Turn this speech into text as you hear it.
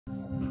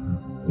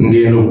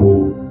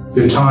Enugu,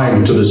 the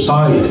time to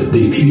decide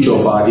the future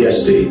of our dear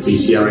state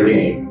is here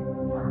again.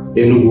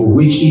 Enugu,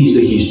 which is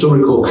the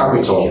historical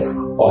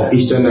capital of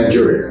Eastern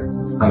Nigeria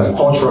and the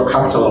cultural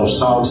capital of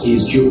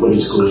Southeast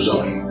geopolitical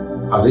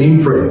zone, has the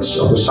imprint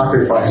of the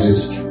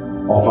sacrifices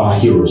of our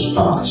heroes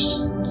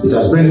past. It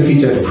has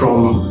benefited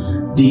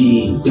from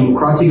the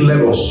democratic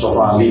levels of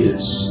our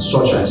leaders,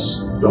 such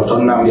as Dr.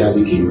 Nnamdi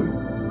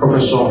Azikiwe,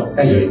 Professor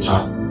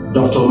Eyoita,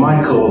 Dr.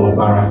 Michael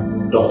Obara,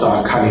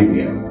 Dr.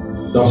 Kalibia,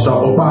 Dr.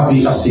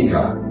 Obabi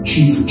Asika,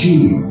 Chief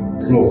Jim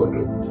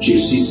Nwodo, Chief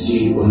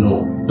C.C.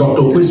 Ono,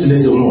 Dr. Kwesile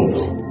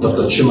Onoto,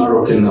 Dr.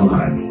 Chimaroke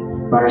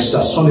Namani,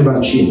 Barrister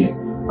Sullivan Chine,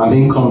 and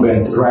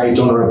incumbent Right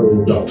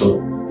Honorable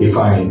Dr.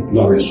 Ifeanyi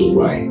Lawrence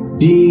Ogwai.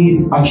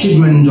 The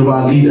achievement of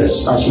our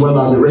leaders, as well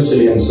as the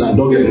resilience and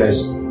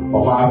doggedness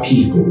of our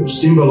people,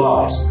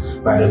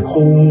 symbolized by the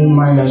coal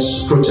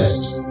miners'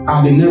 protest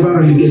and the never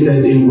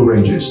relegated Enugu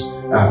Rangers,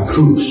 are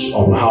proofs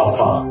of how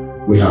far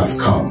we have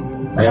come.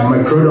 I am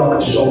a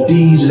product of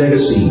these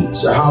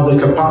legacies. I have the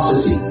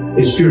capacity,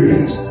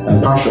 experience,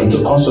 and passion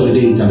to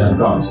consolidate and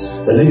advance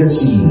the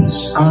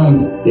legacies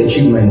and the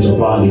achievement of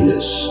our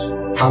leaders,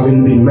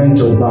 having been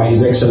mentored by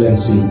His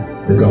Excellency,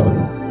 the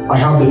Governor. I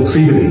have the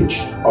privilege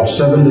of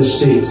serving the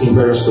state in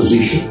various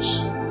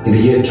positions. In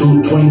the year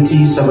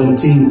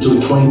 2017 to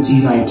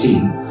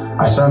 2019,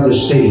 I served the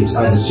state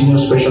as the Senior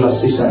Special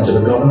Assistant to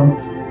the Governor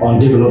on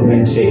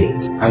Development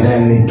Aid. And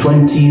then in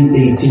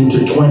 2018 to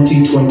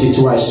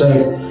 2022, I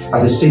served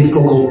as a State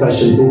Focal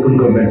Person Open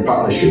Government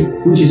Partnership,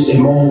 which is a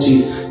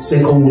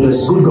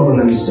multi-stakeholders good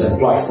governance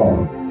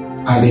platform.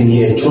 And in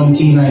year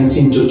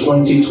 2019 to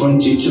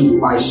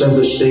 2022, I served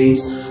the state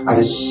as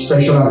a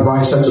Special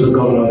Advisor to the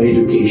Governor on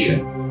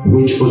Education,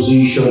 which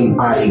position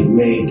I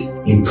made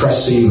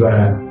impressive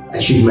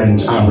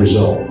achievement and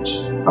result.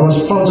 I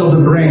was part of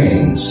the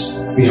brains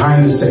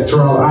behind the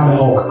sectoral ad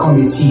hoc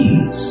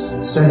committees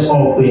set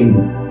up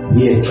in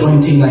year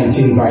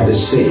 2019 by the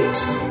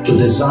state to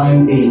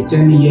design a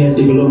 10-year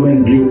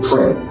development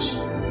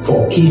blueprint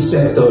for key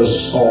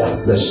sectors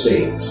of the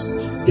state.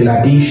 In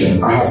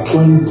addition, I have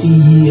 20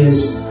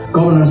 years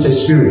governance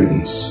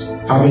experience,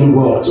 having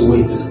worked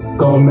with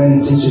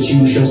government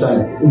institutions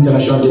and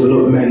international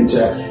development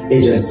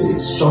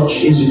agencies.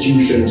 Such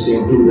institutions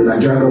include the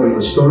Nigerian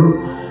Governors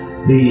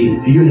Forum, the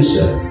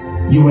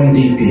UNICEF,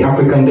 UNDP,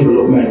 African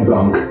Development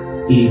Bank,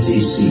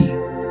 etc.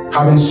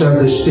 Having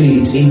served the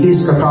state in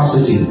these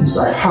capacities,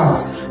 I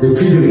have the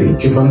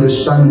privilege of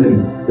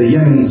understanding the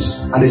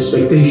yearnings and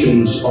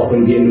expectations of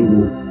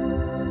Enugu.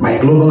 My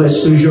global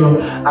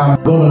exposure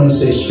and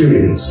governance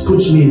experience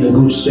puts me in a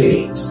good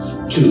state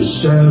to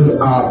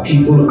serve our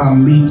people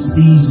and meet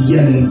these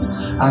yearnings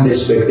and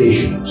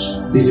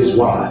expectations. This is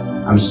why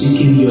I'm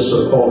seeking your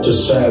support to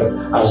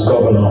serve as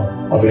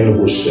Governor of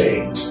Enugu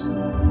State.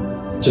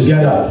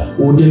 Together,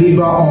 we'll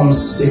deliver on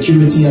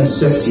security and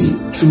safety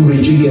through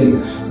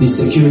rejigging the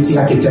security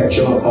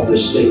architecture of the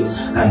state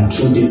and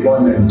through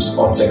deployment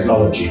of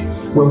technology.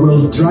 We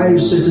will drive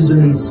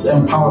citizens'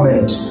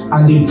 empowerment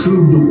and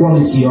improve the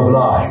quality of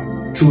life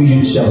through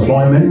youth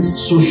employment,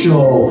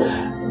 social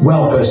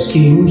welfare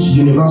schemes,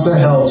 universal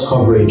health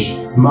coverage,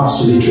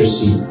 mass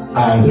literacy,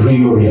 and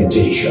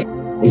reorientation.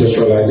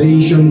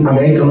 Industrialization and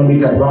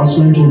economic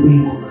advancement will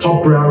be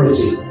top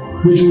priority,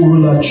 which we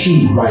will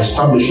achieve by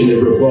establishing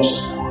a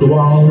robust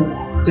dual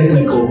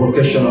technical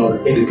vocational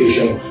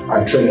education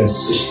and training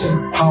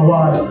system,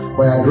 powered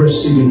by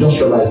aggressive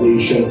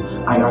industrialization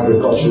and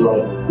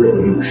agricultural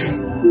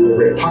revolution. We will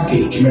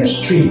repackage,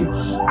 mainstream,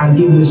 and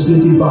give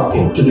legislative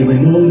backing to the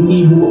renowned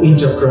Igbo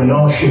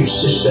entrepreneurship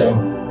system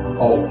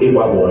of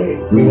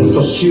Iwaboy. We will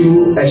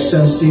pursue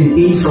extensive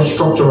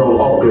infrastructural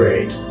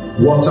upgrade,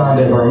 water and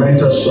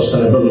environmental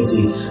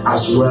sustainability,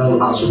 as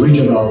well as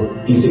regional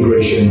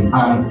integration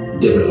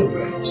and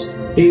development.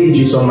 Age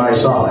is on my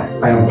side.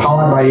 I am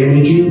powered by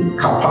energy,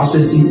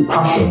 capacity,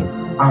 passion,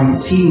 and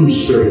team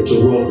spirit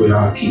to work with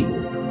our people.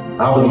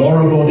 I have the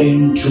moral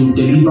burden to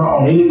deliver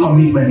on any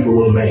commitment we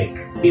will make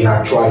in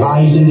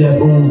actualizing the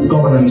above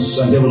governance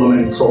and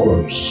development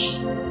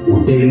programs.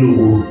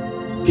 Enugu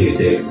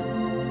Guber.